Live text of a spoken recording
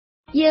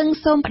យើង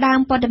សូមផ្ដើម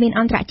ព័ត៌មាន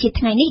អន្តរជាតិ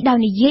ថ្ងៃនេះដោយ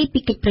និយាយពី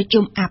កិច្ចប្រ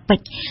ជុំអាប៉ិក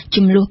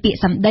ជំនួសពាក្យ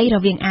សម្ដីរ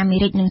វាងអាមេ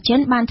រិកនិងចិន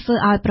បានធ្វើ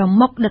ឲ្យប្រ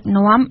មុខដឹក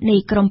នាំនៃ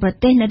ក្រុមប្រ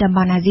ទេសនៅតំប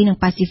ន់អាស៊ីនិង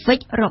ប៉ាស៊ីហ្វិក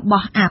រប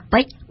ស់អា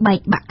ប៉ិកបែក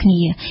បាក់គ្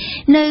នា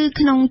នៅ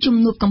ក្នុងជំ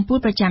នួបកំពូល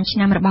ប្រចាំឆ្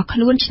នាំរបស់ខ្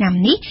លួនឆ្នាំ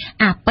នេះ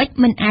អាប៉ិក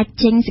មិនអាច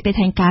ចេញសេចក្តី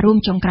ថ្លែងការណ៍រួម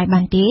ចុងក្រោយ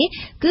បានទេ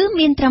គឺ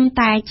មានត្រឹម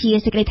តែជា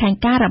សេចក្តីថ្លែង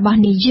ការណ៍របស់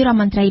នាយករដ្ឋ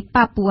មន្ត្រី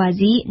ប៉ាពូអា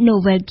ស៊ីនូ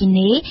វែលហ្គី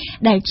ណេ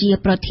ដែលជា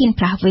ប្រធាន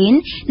ផ្លាស់វេន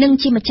និង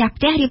ជាម្ចាស់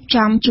ផ្ទះរៀប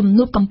ចំជំ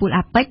នួបកំពូល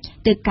អាប៉ិក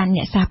ទៅកាន់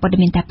អ្នកសារព័ត៌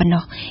មានតែប៉ុណ្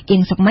ណោះអៀ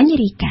ងសុកមិញ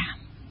រីកា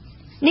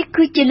នេះ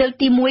គឺជាលើក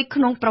ទី1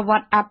ក្នុងប្រវ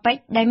ត្តិអាប៉ិក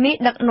ដែលមេ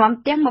ដឹកនាំ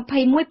ទាំង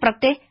21ប្រ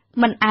ទេស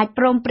មិនអាច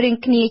ព្រមព្រៀង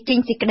គ្នាចេញ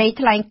សេចក្តី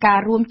ថ្លែងការ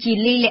ណ៍រួមជា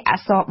លាយលក្ខណ៍អ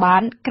ក្សរបា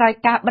នក្រោយ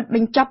ការបិទប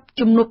ញ្ចប់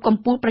ជំនួបកំ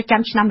ពូលប្រ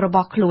ចាំឆ្នាំរប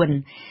ស់ខ្លួន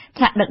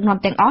ថ្នាក់ដឹកនាំ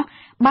ទាំងអស់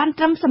បាន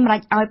ត្រឹមសម្រេច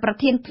ឲ្យប្រ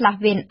ធានផ្លាស់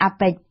វេនអា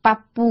ប៉ិកប៉ា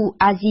ពូ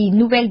អាស៊ី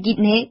នូវែលហ្គី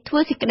ណេធ្វើ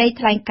សេចក្តី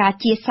ថ្លែងការណ៍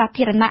ជាសា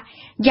ធារណៈ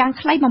យ៉ាង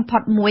ខ្លីបំផុ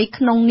តមួយ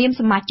ក្នុងនាម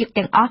សមាជិក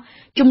ទាំងអស់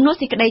ជំនួស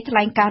សេចក្តីថ្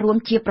លែងការណ៍រួម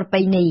ជាប្រពៃ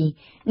ណី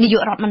នាយ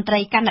ករដ្ឋមន្ត្រី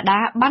កាណាដា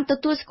បានទ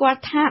ទួលស្គាល់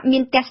ថាមា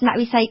នទស្សន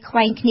វិស័យខ្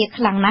វែងគ្នា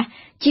ខ្លាំងណាស់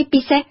ជា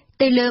ពិសេស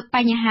ទៅលើប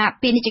ញ្ហា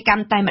ពាណិជ្ជកម្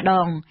មតែម្ដ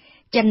ង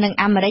ចិននិង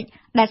អាមេរិក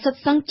ដែលសុទ្ធ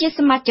សឹងជាស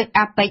មាជិក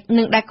អាប៉ិក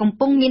និងដែលកំ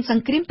ពុងមានស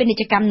ង្គ្រាមពាណិជ្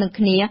ជកម្មនឹង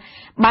គ្នា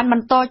បានប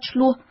ន្តឆ្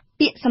លោះ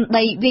ពាក្យសម្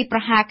ដីវាយប្រ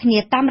ហារគ្នា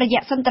តាមរ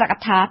យៈសន្ទរក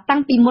ថាតាំ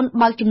ងពីមុន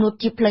បើកជំនួប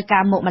ជាផ្លូវកា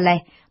រមកម្លេះ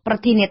ប្រ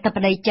ធានាធិប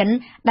តីចិន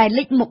ដែល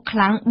លេចមុខខ្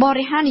លាំងប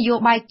រិហារនយោ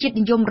បាយជាតិ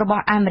និយមរប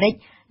ស់អាមេរិក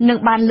នឹង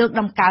បានលើក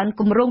ដំកើង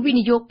គម្រោងវិ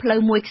និយោគផ្លូវ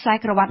មួយខ្សែ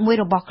ក្រវ៉ាត់មួយ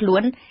របស់ខ្លួ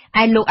ន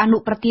ឯលោកអនុ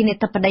ប្រធានា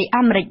ធិបតី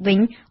អាមេរិកវិញ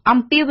អំ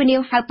ពាវនា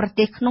វហៅប្រ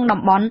ទេសក្នុង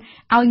តំបន់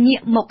ឲ្យងាក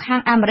មកខា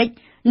ងអាមេរិក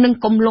និង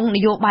កំឡុងន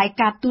យោបាយ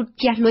ការទូត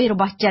ជះលុយរ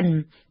បស់ចិន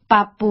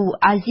ប៉ាពូ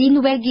អាស៊ី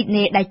នូវែលហ្គី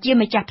ណេដែលជា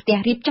ម្ចាស់ផ្ទះ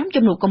រៀបចំ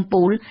ជំនួបកំ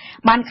ពូល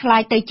បានក្លា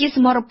យទៅជាស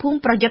មរភូមិ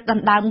ប្រយុទ្ធដ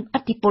ណ្ដើមឥ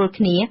ទ្ធិពល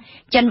គ្នា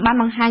ចិនបាន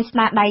បង្ហាញស្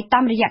នាដៃតា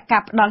មរយៈកា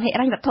រផ្ដល់ហិ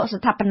រញ្ញវត្ថុ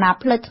ស្ថាបនា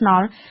ផ្លូវថ្ន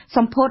ល់ស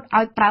ម្ពោធ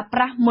ឲ្យប្រើប្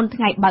រាស់មុន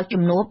ថ្ងៃបើក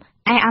ជំនួប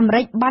ឯអាមេ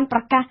រិកបានប្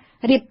រកាស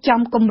រៀបចំ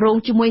គម្រោង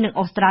ជាមួយនឹង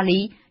អូស្ត្រាលី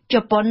ជ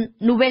ប៉ុន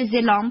នូវែលហ្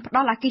សេឡង់ផ្ដ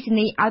ល់អគ្គិស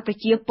នីឲ្យប្រ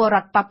ជាពលរ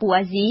ដ្ឋប៉ាពូ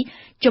អាស៊ី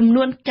ចំ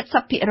នួន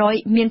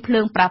 70% មានភ្លើ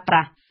ងប្រើប្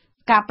រាស់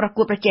ការប្រ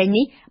កួតប្រជែង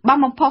នេះបាន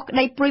បំផុសក្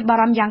តីព្រួយបា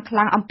រម្ភយ៉ាងខ្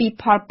លាំងអំពី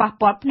ផលប៉ះ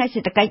ពាល់ផ្នែកសេ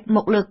ដ្ឋកិច្ចម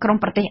កលើក្រុម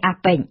ប្រទេសអា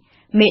ប៉ិក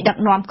មេដឹក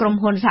នាំក្រុម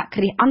ហ៊ុនសហ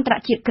គ្រាសអន្តរ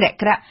ជាតិ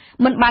ក្រាក់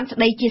មិនបានស្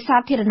ដីជាសា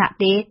ធារណៈ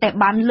ទេតែ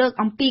បានលើក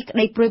អំពីក្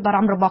តីព្រួយបារ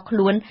ម្ភរបស់ខ្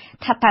លួន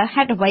ថាតើ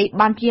ហេតុអ្វី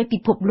បានជាពិ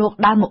ភពលោក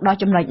ដើរមកដល់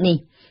ចំណុចនេះ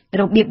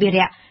របៀបវា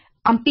រៈ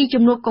អំពី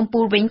ជំនួបកំពូ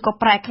លវិញក៏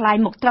ប្រែក្លាយ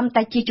មកត្រឹម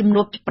តែជាជំ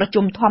នួបប្រ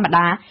ជុំធម្ម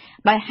តា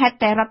ដោយហេតុ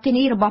តែរដ្ឋធា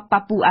នីរបស់ប៉ា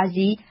ពូអា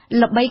ស៊ី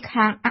ល្បី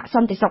ខាងអស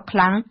ន្តិសុខខ្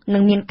លាំងនិ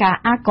ងមានការ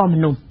អាកម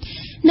នុស្ស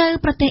នៅ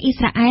ប្រទេសអ៊ី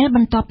ស្រាអែលប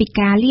ន្ទាប់ពី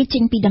ការលាចេ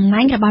ញពីតំ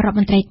ណែងរបស់រដ្ឋ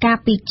មន្ត្រីការ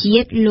ពារជា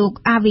តិលោក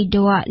អាវី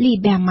ដ័រលី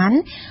បែម៉ាន់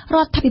រ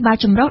ដ្ឋាភិបាល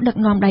ចម្រុះដឹក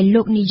នាំដោយ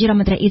លោកនាយរដ្ឋ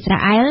មន្ត្រីអ៊ីស្រា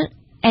អែល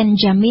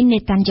Benjamin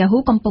Netanyahu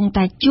កំពុង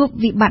តែជួប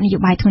វិបត្តិនយោ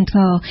បាយធ្ងន់ធ្ង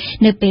រ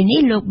នៅពេលនេះ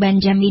លោក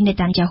Benjamin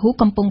Netanyahu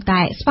កំពុង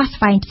តែស្វះ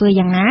ស្វែងធ្វើ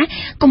យ៉ាងណា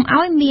កុំ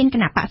ឲ្យមានគ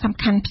ណៈបកសំ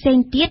ខាន់ផ្សេង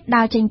ទៀត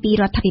ដើរចេញពី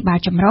រដ្ឋាភិបាល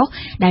ចម្រុះ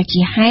ដែល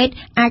ជាហេតុ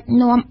អាច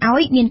នាំឲ្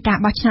យមានការ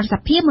បោះឆ្នោតស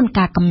ភាមុន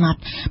ការកំណត់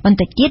បន្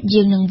តិចទៀត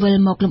យើងនឹងវិល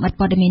មកលំអិត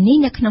ព័ត៌មាននេះ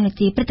នៅក្នុងនី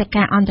តិព្រឹត្តិ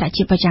ការណ៍អន្តរ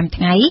ជាតិប្រចាំ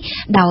ថ្ងៃ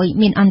ដោយ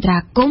មានអន្តរា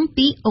គមន៍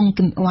ពីអង្គ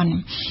គឹមអ៊ុន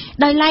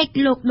ដោយឡែក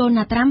លោក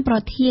Donald Trump ប្រ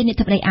ធានា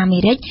ធិបតីអាមេ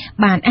រិក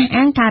បានអះ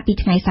អាងកាលពី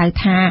ថ្ងៃសៅរ៍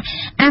ថា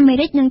អាមេ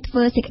រិកនឹងធ្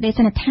វើសេចក្តីស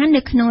ន្និដ្ឋាន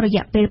នៅក្នុងរ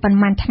យៈពេលប៉ុន្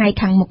មានថ្ងៃ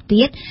ខាងមុខ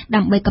ទៀត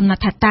ដើម្បីកំណ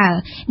ត់ថាតើ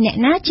អ្នក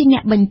ណាជាអ្ន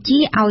កបញ្ជា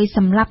ឲ្យស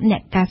ម្លាប់អ្ន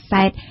កកា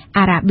សែត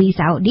អារ៉ាប៊ី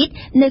សាអូឌីត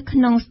នៅក្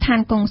នុងស្ថាន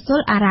កុងស៊ុ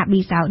លអារ៉ា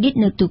ប៊ីសាអូឌីត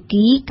នៅទូ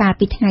គីកាល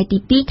ពីថ្ងៃទី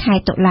2ខែ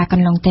តុលាក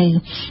ន្លងទៅ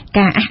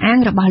ការអះអាង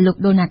របស់លោក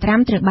Donald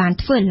Trump ត្រូវបាន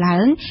ធ្វើឡើ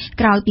ង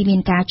ក្រោយពីមា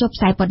នការចុះផ្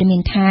សាយព័ត៌មា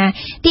នថា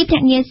ទីភ្នា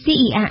ក់ងារ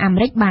CIA អាមេ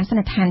រិកបានសន្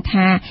និដ្ឋាន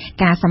ថា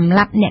ការសម្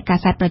លាប់អ្នកកា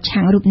សែតប្រ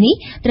ឆាំងរូបនេះ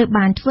ត្រូវ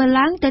បានធ្វើ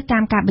ឡើងទៅតា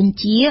មការបញ្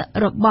ជា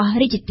របស់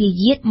រាជទា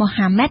យាទ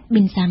Mohammed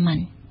bin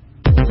Salman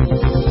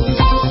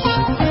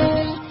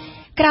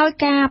ក្រោយ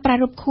ការប្រា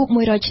រព្ធខួប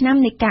100ឆ្នាំ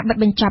នៃការបិទ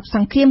បញ្ចប់ស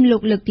ង្គ្រាមលោ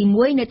កលើកទី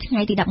1នៅថ្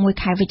ងៃទី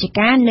11ខែវិច្ឆិ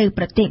កានៅ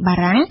ប្រទេសបា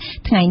រាំង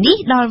ថ្ងៃនេះ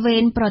ដល់វេ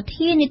នប្រ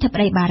ធានាធិប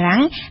តីបារាំ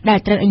ងដែល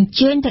ត្រូវអញ្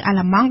ជើញទៅអាល្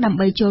លឺម៉ង់ដើម្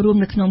បីចូលរួម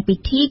នៅក្នុងពិ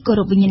ធីគោ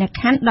រពវិញ្ញាណក្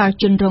ខន្ធដល់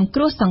ជនរងគ្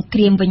រោះសង្គ្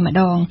រាមវិញម្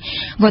ដង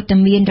វត្ត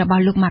មានរប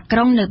ស់លោកម៉ាក្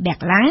រុងនៅបែក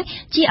ឡាំង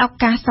ជាឱ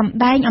កាសសម្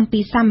ដែងអំពី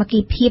សាមគ្គី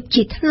ភាព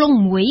ជាធ្លុង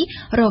មួយ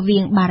រវា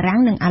ងបារាំង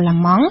និងអាល្លឺ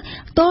ម៉ង់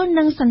ទល់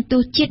នឹងសន្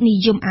ទុះជាតិនិ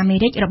យមអាមេ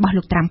រិករបស់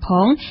លោកត្រាំផ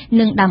ង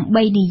និងដើម្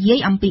បីនិយាយ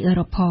អំពីអឺ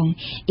រ៉ុបផង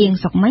អៀង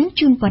សុកមិញ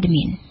ជួនព័ត៌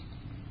មាន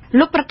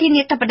លោកប្រធា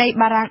នាធិបតី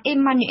បារាំងអេ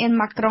ម៉ានូអែល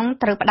ម៉ាក្រុង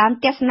ត្រូវផ្ដើម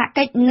ទស្សន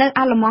កិច្ចនៅ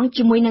អាល្លឺម៉ង់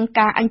ជាមួយនឹង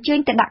ការអញ្ជើញ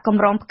ទៅដាក់ក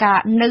ម្រងផ្កា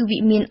នៅវិ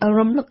មាន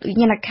រំលឹកវិ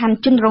ញ្ញាណក្ខន្ធ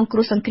ជនរងគ្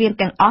រោះសង្គ្រាម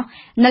ទាំងអស់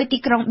នៅទី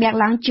ក្រុងបែក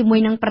ឡាំងជាមួយ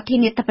នឹងប្រធា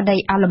នាធិបតី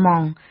អាល្លឺម៉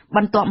ង់ប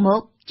ន្ទាប់ម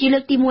កជាលើ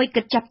កទី1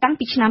គិតចាប់តាំង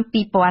ពីឆ្នាំ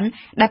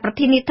2000ដែលប្រ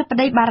ធានាធិប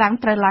តីបារាំង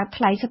ត្រូវឡើង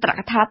ថ្លែងសត្រ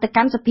កថាទៅ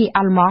កាន់សភា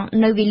អាល្លឺម៉ង់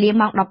នៅវេលា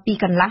ម៉ោង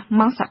 12 កន្លះ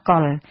ម៉ោងសក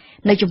ល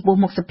នៅចំពោះ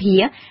មុខសភា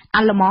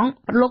អាល្លឺម៉ង់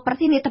លោកប្រ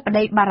ធានាធិប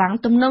តីបារាំង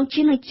ទំនង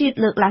ជានឹងជ្រៀត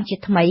លើកឡើងជា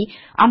ថ្មី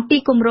អំពី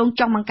គម្រោង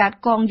ចង់បង្កើត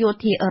កងយោ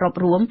ធាអឺរ៉ុប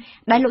រួម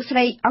ដែលលោកស្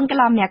រីអង់ហ្គេ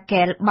ឡាមែ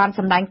កែលបានស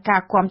ម្ដែងកា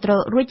រគាំទ្រ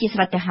រួចជាស្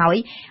រេចទៅហើយ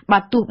បើ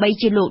ទោះបី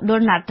ជាលោក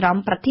Donald Trump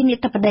ប្រធានា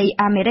ធិបតី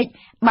អាមេរិក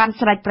បាន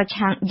ស្រែកប្រ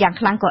ឆាំងយ៉ាង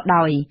ខ្លាំងក៏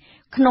ដោយ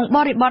ក្នុងប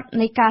រិបទ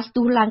នៃការស្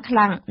ទុះឡើងខ្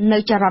លាំងនៅ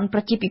ចរន្តប្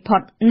រជាពិភព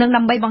និង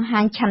ដើម្បីបង្ហា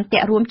ញឆន្ទៈ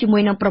រួមជាមួ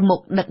យនឹងប្រមុខ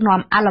ដឹកនាំ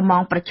អាល្លឺម៉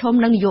ង់ប្រឈម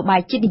នឹងនយោបា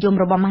យជាតិនិយម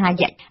របស់មហា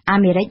យក្សអា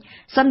មេរិក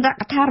សន្ទរ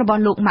កថារប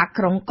ស់លោកម៉ា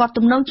ក្រុងក៏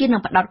ទំនងជានឹ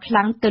ងផ្ដោតខ្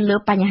លាំងទៅលើ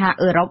បញ្ហា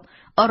អឺរ៉ុ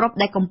ប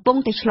ដែលកំពុង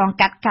តែឆ្លង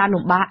កាត់ការ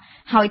លំបាក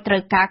ហើយត្រូ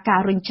វការ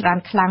រុញច្រាន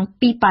ខ្លាំង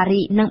ពីប៉ា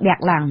រីនិងប៊ែរ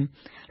ឡាំង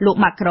លោក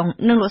ម៉ាក្រុង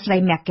និងលោកស្រី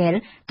ម៉ាកែល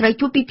ត្រូវ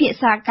ជួបពិភាក្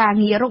សាការ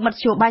ងាររកម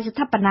ធ្យោបាយស្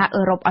ថាបនា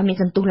អឺរ៉ុបឲ្យមាន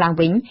សន្ទុះឡើង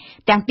វិញ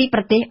ទាំងពីរប្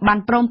រទេសបាន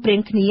ព្រមព្រៀង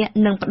គ្នា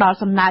នឹងផ្ដល់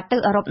សំណើទៅ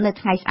អឺរ៉ុបនៅ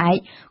ថ្ងៃស្អែក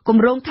គ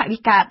ម្រោងថវិ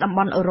កាតំប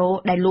ន់អឺរ៉ូ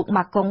ដែលលោក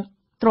ម៉ាក្រុង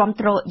ទ្រាំ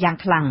ទ្រយ៉ាង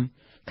ខ្លាំង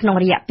ក្នុង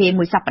រយៈពេល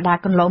មួយសប្តា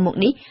ហ៍កន្លងមក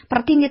នេះប្រ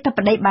ធានាធិប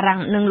តីបារាំង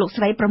និងលោក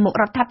ស្រីប្រមុខ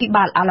រដ្ឋាភិ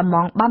បាលអាល្លឺ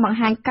ម៉ង់បានបង្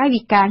ហាញកាយ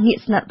វិការងាក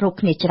ស្និទ្ធរក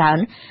គ្នាច្រើន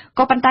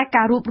ក៏ប៉ុន្តែ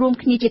ការរួបរวม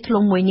គ្នាជាធ្លុ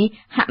ងមួយនេះ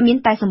ហាក់មាន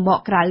តែសម្បក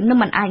ក្រៅនិង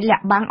មិនអាចលា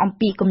ក់បាំងអំ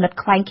ពីគំនិត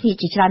ខ្វែងគ្នា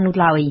ជាច្រើននោះ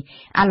ឡើយ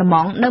អាល្លឺ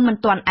ម៉ង់នៅមិន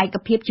ទាន់ឯក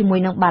ភាពជាមួយ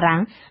នឹងបារាំ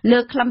ងលើ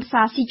ខ្លឹម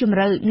សារស៊ីជម្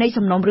រៅនៃ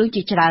សំណុំរឿង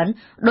ជាច្រើន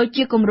ដូច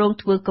ជាគម្រោង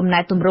ធ្វើកំណែ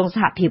ទម្រង់ស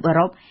ហភាពអឺ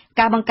រ៉ុប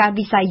ការបង្កើត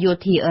វិស័យយោ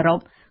ធាអឺរ៉ុ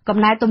បកំ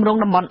ណែទម្រង់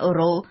តំបន់អឺ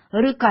រ៉ូ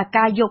ឬក៏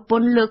ការយកព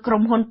ន្ធលើក្រុ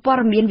មហ៊ុនព័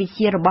ត៌មានវិទ្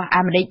យារបស់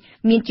អាមេរិក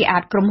មានជាអា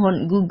ចក្រុមហ៊ុន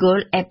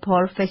Google,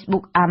 Apple,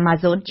 Facebook,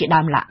 Amazon ជា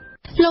ដើមឡា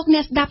លោកអ្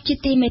នកស្ដាប់ជា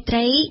ទីមេត្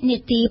រីនី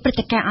តិព្រឹត្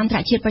តិការណ៍អន្តរ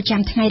ជាតិប្រ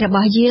ចាំថ្ងៃរប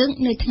ស់យើង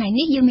នៅថ្ងៃ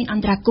នេះយើងមានអ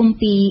ន្តរាគមន៍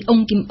ពីអ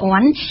ង្គគីមអ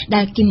ន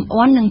ដែលគីមអ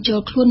ននឹងចូល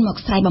ខ្លួនមក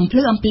ស្រ័យបំភ្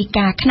លឺអំពី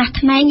ការខ្នះ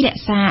ខ្នែងរ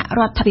ក្សារ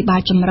ដ្ឋាភិបាល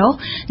ចម្រុះ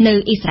នៅ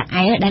អ៊ីស្រា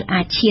អែលដែល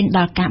អាចឈានដ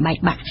ល់ការបែក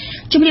បាក់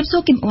ជំរាបសួ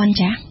រគីមអន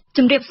ចា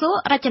ជំរាបសួរ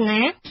រចនា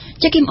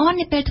ជាគីមអន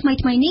នៅពេលថ្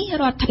មីនេះ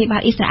រដ្ឋាភិបា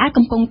លអ៊ីស្រាអែល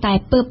កំពុងតែ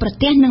ពើប្រ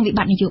ទេសនឹងវិប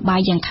ត្តិនយោបា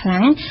យយ៉ាងខ្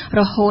លាំង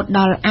រហូតដ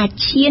ល់អាច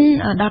ឈាន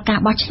ដល់ការ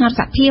បោះឆ្នោត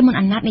សភាមុន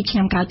អាណត្តិនៃឆ្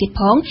នាំក្រោយទៀត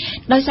ផង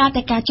ដោយសារ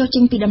តែការចុះចេ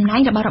ញពីតំណែង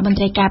របស់រដ្ឋមន្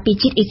ត្រីការពារ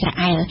ជាតិអ៊ីស្រា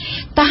អែល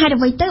តើហេតុ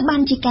អ្វីទៅបា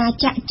នជាការ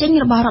ចាក់ចេញ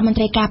របស់រដ្ឋមន្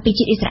ត្រីការពារ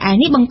ជាតិអ៊ីស្រាអែល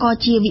នេះបង្ក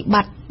ជាវិប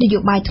ត្តិនយោ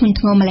បាយធ្ងន់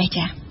ធ្ងរម្ល៉េះ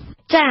ចា៎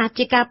ចា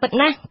ជាការពិត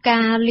ណាស់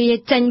ការលា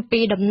ចេញពី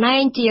តំណែ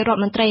ងជារដ្ឋ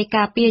មន្ត្រី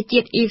ការពារជា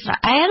តិអ៊ីស្រា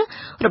អែល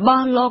រប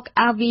ស់លោក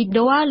អាវី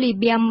ដូលី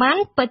បៀម៉ា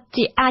ន់ពិត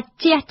ជាអាច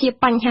ជះជា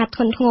បញ្ហាធ្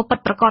ងន់ធ្ងរពិត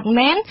ប្រាកដ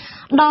មែន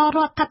ដល់រ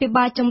ដ្ឋាភិ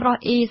បាលចម្រុះ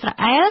អ៊ីស្រា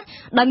អែល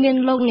ដែលមាន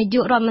លោកនាយ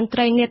ករដ្ឋមន្ត្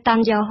រីនេតាន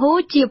យ៉ាហ៊ូ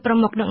ជាប្រ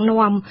មុខដឹក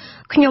នាំ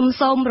ខ្ញុំ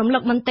សូមរំលឹ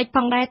កបន្តិចផ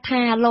ងដែរ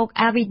ថាលោក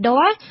អាវីដូ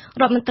រ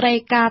ដ្ឋមន្ត្រី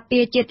ការពា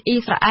រជាតិអ៊ី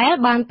ស្រាអែល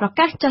បានប្រ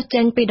កាសចុះ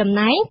ចេញពីតំ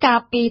ណែងកាល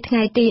ពីថ្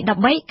ងៃទី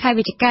13ខែ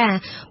វិច្ឆិកា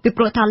ពី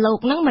ព្រោះថាលោក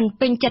នឹងមិន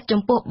ពេញចិត្ត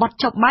ចំពោះបទ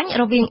ចុះបាញ់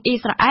រវាងអ៊ី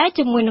ស្រាអែល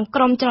ជាមួយនឹង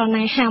ក្រុមចល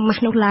នាហាម៉ា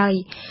ស់នោះឡើយ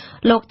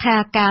លោកថា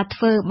ការ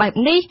ធ្វើបែប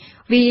នេះ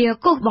វា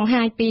គូសបង្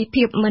ហាញពី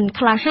ភាពមិន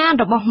ក្លាហាន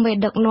របស់មេ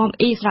ដឹកនាំ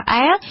អ៊ីស្រា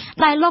អែល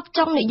ដែលលោកច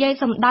ង់និយាយ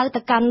សម្ដៅ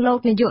ទៅកាន់លោក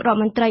នាយករដ្ឋ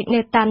មន្ត្រីនេ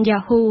តានយ៉ា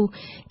ហ៊ូ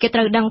គេត្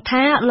រូវដឹង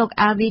ថាលោក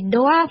អាវី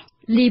ដូ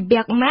លី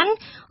បៀកម៉ាន់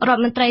រដ្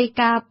ឋមន្ត្រី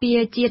ការពារ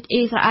ជាតិ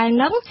អ៊ីស្រាអែល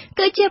នឹង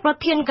គឺជាប្រ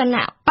ធានគ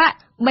ណៈបក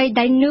បេ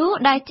ដៃនូ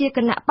ដែលជាគ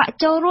ណៈបក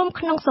ចូលរួម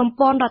ក្នុងសម្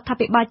ព័ន្ធរដ្ឋា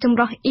ភិបាលចម្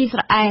រុះអ៊ីស្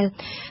រាអែល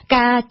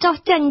ការចោះ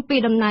ចេញពី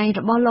តំណែង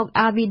របស់លោក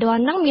អាវីដូ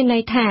នឹងមានន័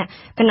យថា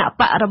គណៈ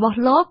បករបស់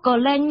លោកក៏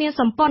លែងមាន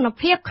សម្ព័ន្ធ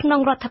ភាពក្នុង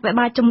រដ្ឋាភិ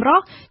បាលចម្រុះ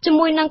ជា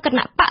មួយនឹងគ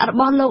ណៈបករ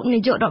បស់លោកនា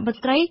យករដ្ឋម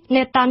ន្ត្រី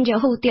នេតានយ៉ា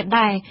ហ៊ូទៀត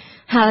ដែរ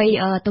ហើយ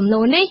ទំនោ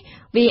រនេះ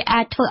វាអា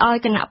ចធ្វើឲ្យ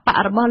គណៈបក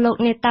របស់លោក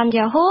នេតាន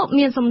យ៉ាហ៊ូ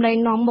មានសម្លេង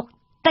នាំមុខ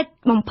តិច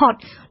បំផុត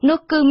នោះ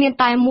គឺមាន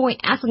តែមួយ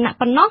អាសនៈ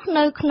ប៉ុណ្ណោះ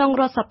នៅក្នុង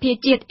រដ្ឋសភា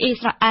ជាតិអ៊ី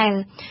ស្រាអែល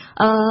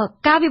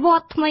ការវិវ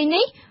ត្តថ្មី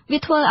នេះវា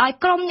ធ្វើឲ្យ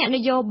ក្រុមអ្នកន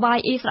យោបាយ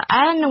អ៊ីស្រា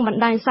អែលនិងប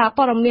ណ្ដាញសារ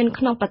ព័ត៌មាន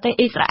ក្នុងប្រទេស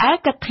អ៊ីស្រាអែល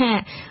គិតថា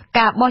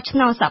ការបោះឆ្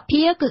នោតស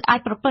ភាគឺអាច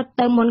ប្រព្រឹត្ត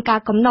ទៅមុនការ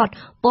កំណត់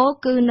ពោល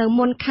គឺនៅ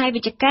មុនខែ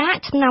វិច្ឆិកា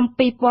ឆ្នាំ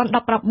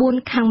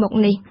2019ខាងមុខ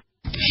នេះ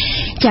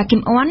ចាគី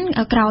មអន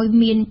ក្រោយ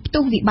មានផ្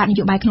ទុះវិបត្តិន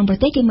យោបាយក្នុងប្រ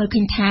ទេសគេមើល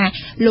ឃើញថា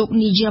លោក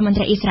នាយករដ្ឋមន្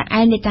ត្រីអ៊ីស្រា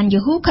អែលនេតាន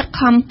យ៉ាហ៊ូខិត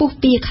ខំពុះ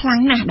ពៀខ្លាំង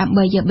ណាស់ដើម្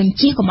បីបញ្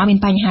ជៀសកុំឲ្យមាន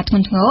បញ្ហាធ្ង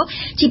ន់ធ្ងរ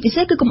ជាពិ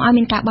សេសគឺកុំឲ្យ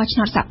មានការបោះឆ្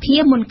នោតសភា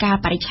មុនកាល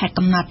បរិច្ឆេទ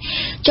កំណត់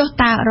ចុះ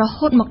តើរ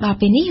ហូតមកដល់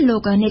ពេលនេះលោ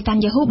កនេតាន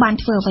យ៉ាហ៊ូបាន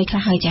ធ្វើអ្វីខ្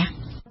លះហើយចា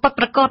ពិត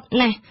ប្រាកដ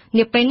ណាស់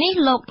នាពេលនេះ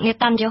លោកនេ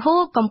តានយ៉ាហ៊ូ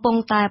កំពុង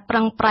តែប្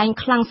រឹងប្រែង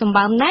ខ្លាំងសម្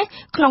បើមណាស់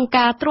ក្នុង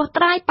ការត្រួស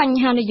ត្រាយបញ្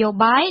ហានយោ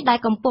បាយដែល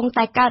កំពុង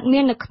តែកើតមា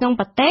ននៅក្នុង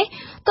ប្រទេស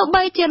ទោះ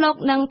បីជាលោក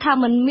នឹងថា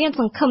មិនមាន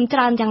សង្ឃឹមច្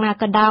រើនយ៉ាងណា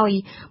ក៏ដោយ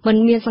មិន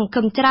មានសង្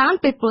ឃឹមច្រើន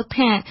ពីព្រោះ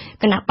ថា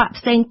គណៈបក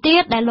ផ្សេងទៀ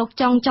តដែលលោក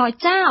ចង់ចរ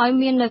ចាឲ្យ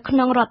មាននៅក្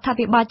នុងរដ្ឋា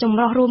ភិបាលចម្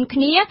រុះរួមគ្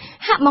នា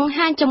ហាក់បង្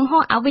ហាញចំហ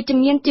អវិជ្ជ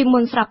មានជាមុ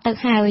នស្រាប់ទៅ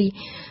ហើយ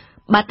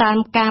បើតាម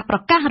ការប្រ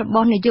កាសរប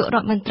ស់នាយករ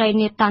ដ្ឋមន្ត្រី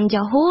នេតាន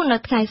យ៉ាហ៊ូនៅ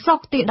ថ្ងៃសុ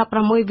ក្រទី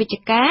16វិច្ឆិ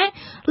កា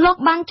លោក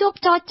បានជួប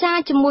ចរចា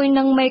ជាមួយ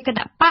នឹងមេគ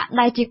ណៈបក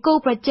ដែលជាគូ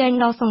ប្រជែង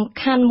ដ៏សំ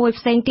ខាន់មួយ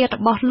ផ្សេងទៀតរ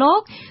បស់លោក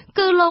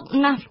គឺលោក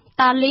ណាហ្វ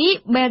តាលី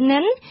បេនិ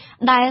ន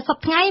ដែលស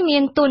ប្តាហ៍ថ្ងៃមា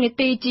នតួនា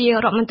ទីជា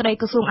រដ្ឋមន្ត្រី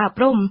ក្រសួងអប់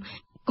រំ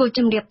គូ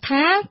ជំរាប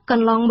ថាក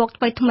ន្លងមក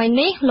ថ្មី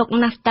នេះលោក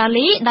ណាហ្វតា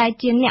លីដែល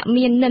ជាអ្នក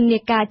មាននិន្នា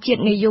ការជា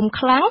តិនិយម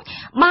ខ្លាំង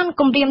បាន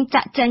គម្រាម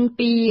ចាក់ចេញ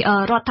ពី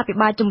រដ្ឋាភិ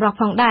បាលចម្រុះ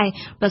ផងដែរ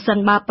ប្រសិន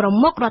បើប្រ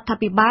មុខរដ្ឋា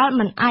ភិបាល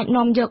មិនអាច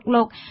នាំយក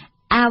លោក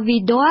អាវី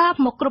ដូ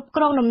មកគ្រប់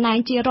គ្រងតំណែង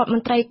ជារដ្ឋម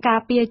ន្ត្រីការ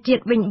ពារជា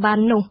តិវិញបាន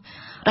នោះ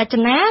រច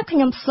នាខ្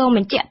ញុំសូមប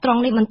ញ្ជាក់ត្រ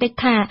ង់នេះបន្តិច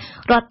ថារ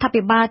ដ្ឋា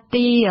ភិបាល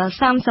ទី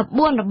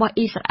34របស់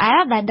អ៊ីស្រាអែ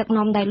លដែលដឹក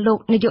នាំដោយលោក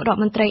នាយករដ្ឋ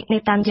មន្ត្រីនេ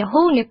តានយ៉ា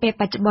ហ៊ូនាពេល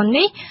បច្ចុប្បន្ន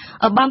នេះ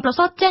បានប្រ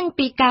សូតចេញ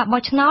ពីការ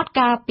បោះឆ្នោត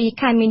កាលពី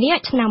ខែមីនា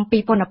ឆ្នាំ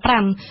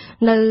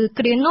2015នៅ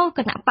គ្រានោះគ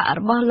ណៈបករ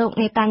បស់លោក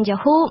នេតានយ៉ា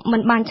ហ៊ូមិ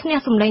នបានឈ្នះ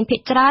សម្លេងភាគ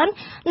ច្រើន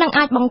និង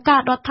អាចបង្កើ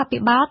តរដ្ឋាភិ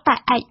បាលតែ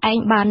ឯង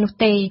បាននោះ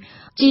ទេ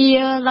ជា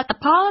លទ្ធ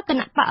ផលគ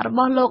ណៈបករប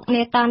ស់លោក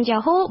នេតានយ៉ា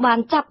ហ៊ូបាន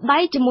ចាប់ដៃ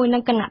ជាមួយនឹ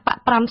ងគណៈបក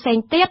5ផ្សេង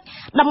ទៀត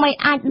ដើម្បី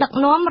អាចដឹក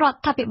នាំរ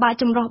ដ្ឋាភិបាល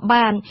ចម្រុះ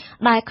បាន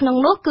ដែលក្នុង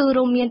នោះគឺ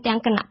រួមមានទាំង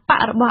គណៈប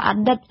ករបស់អ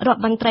តីតរដ្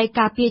ឋមន្ត្រី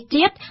ការពារ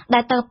ជាតិដែ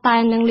លទៅតែ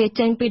នឹងលា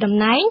ចេញពីតំ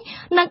ណែង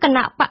និងគ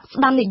ណៈបក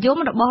ស្ដាំនិយម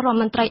របស់រដ្ឋ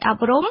មន្ត្រីអ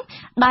ប់រំ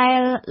ដែល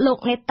លោក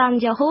នេតាន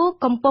យ៉ាហ៊ូ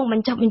កំពុងប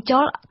ញ្ចុះបញ្ចូ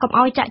លកុំ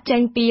ឲ្យចាក់ចេ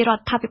ញពីរ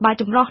ដ្ឋាភិបាល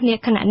ចម្រុះនា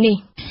ខណៈនេះ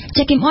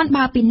ជាគឹមអន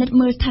បើពិនិត្យ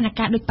មើលស្ថាន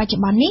ភាពដូចបច្ចុ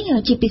ប្បន្ននេះ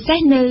ជាពិសេស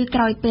នៅក្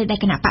រោយពេលដែល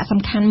គណៈបកសំ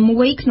ខាន់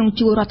មួយក្នុង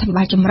ជួររដ្ឋាភិ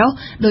បាលចម្រុះ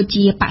ដូច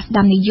ជាបកស្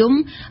ដាំនិយម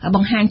ប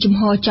ង្ហាញជំ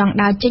ហរចង់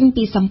ដើរចេញ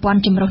ពីសម្ព័ន្ធ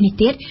ចម្រុះនេះ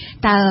ទៀត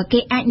តើគេ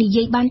អាចនិ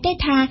យាយបានទេ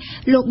ថា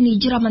លោកនាយ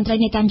ករដ្ឋមន្ត្រី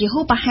នេតានយ៉ា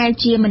ហ៊ូប្រហែល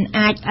ជាមិន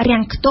អាចរាំ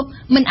ងខ្ទប់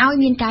មិនឲ្យ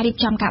មានការរៀប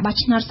ចំការបោះ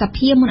ឆ្នោតស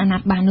ភាមុនអាណ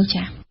ត្តិបាននោះ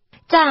ចា៎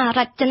ចារ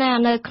ចនា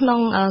នៅក្នុង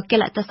កិ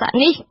លតិស័ក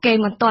នេះគេ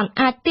មិនទាន់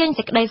អាចទាញ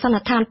សេចក្តីសន្និ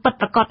ដ្ឋានពិត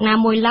ប្រាកដណា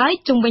មួយឡើយ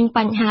ជុំវិញប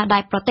ញ្ហាដែ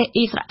លប្រទេស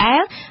អ៊ីស្រាអែ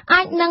ល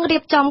អាចនឹងរៀ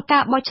បចំកា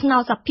របោះឆ្នោ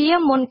តសភា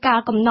មុនកាល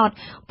កំណត់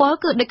ពល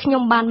គឺដូចខ្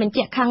ញុំបានបញ្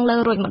ជាក់ខាងលើ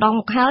រួចម្ដង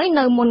មកហើយ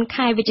នៅមុន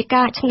ខែវិច្ឆិ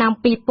កាឆ្នាំ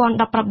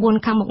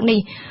2019ខាងមុខនេះ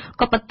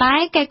ក៏ប៉ុន្តែ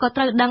គេក៏ត្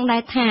រូវដឹងដែ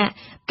រថា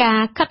កា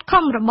រខិត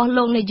ខំរបស់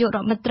លោកនាយករ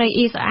ដ្ឋមន្ត្រី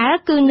អ៊ីស្រាអែល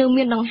គឺនៅ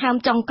មានដង្ហើម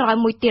ចុងក្រោយ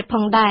មួយទៀតផ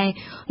ងដែរ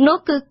នោះ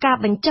គឺការ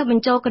បញ្ចុះប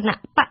ញ្ចូលគណៈ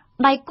បក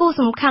ដៃគូ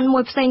សំខាន់មួ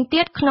យផ្សេង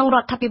ទៀតក្នុងរ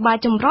ដ្ឋាភិបាល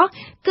ចម្រុះ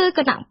គឺគ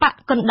ណៈបក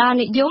កណ្ដាល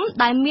និយម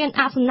ដែលមាន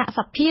អាសនៈស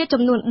ភា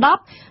ចំនួន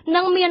10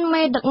និងមាន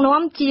មេដឹក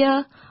នាំជារ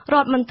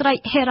ដ្ឋមន្ត្រី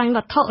ហិរញ្ញវ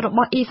ត្ថុរប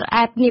ស់អ៊ីស្រា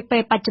អែលនាពេ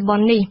លបច្ចុប្ប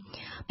ន្ននេះ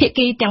ភា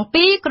គីទាំង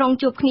ពីរក្រុង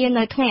ជួបគ្នា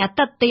នៅថ្ងៃអា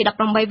ទិត្យទី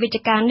18វិច្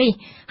ឆិកានេះ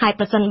ហើយ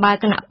ប្រសិនបើ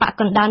គណៈបក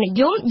កណ្ដាលនិ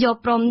យមយក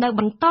ព្រមនៅ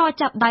បន្ត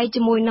ចាប់ដៃ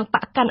ជាមួយនឹងប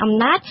កកាន់អំ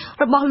ណាច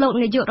របស់លោក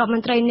នាយករដ្ឋម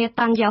ន្ត្រីនេ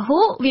តានយ៉ាហ៊ូ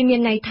វាមា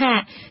នន័យថា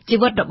ជី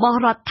វិតរបស់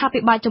រដ្ឋាភិ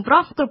បាលចម្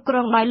រុះគ្រប់គ្រ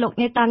ងដោយលោក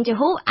នេតានយ៉ា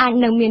ហ៊ូអាច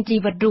នៅមានជី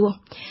វិតរស់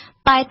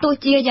តែទោះ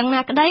ជាយ៉ាង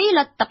ណាក្តីល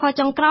ទ្ធផល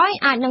ចុងក្រោយ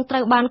អាចនឹងត្រូ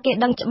វបានគេ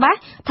ដឹងច្បាស់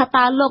ថា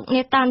តើលោក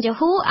នេតានយ៉ា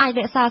ហ៊ូអាច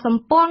រក្សាស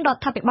ម្ព័ន្ធរ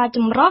ដ្ឋាភិបាលច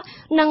ម្រុះ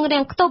និង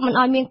រាំងខ្ទប់មិន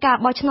ឲ្យមានការ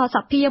បោះឆ្នោតស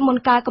ភាមុន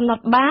កាលកំណ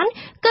ត់បាន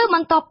គឺប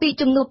ន្ទាប់ពី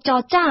ជំនួបចរ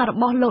ចារ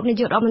បស់លោកនា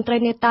យករដ្ឋមន្ត្រី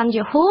នេតាន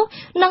យ៉ាហ៊ូ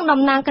និងតំ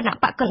ណាងគណៈ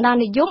បកកណ្ដាល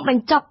និយមប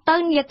ញ្ចប់ទៅ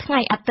នាថ្ងៃ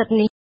អាទិត្យ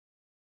នេះ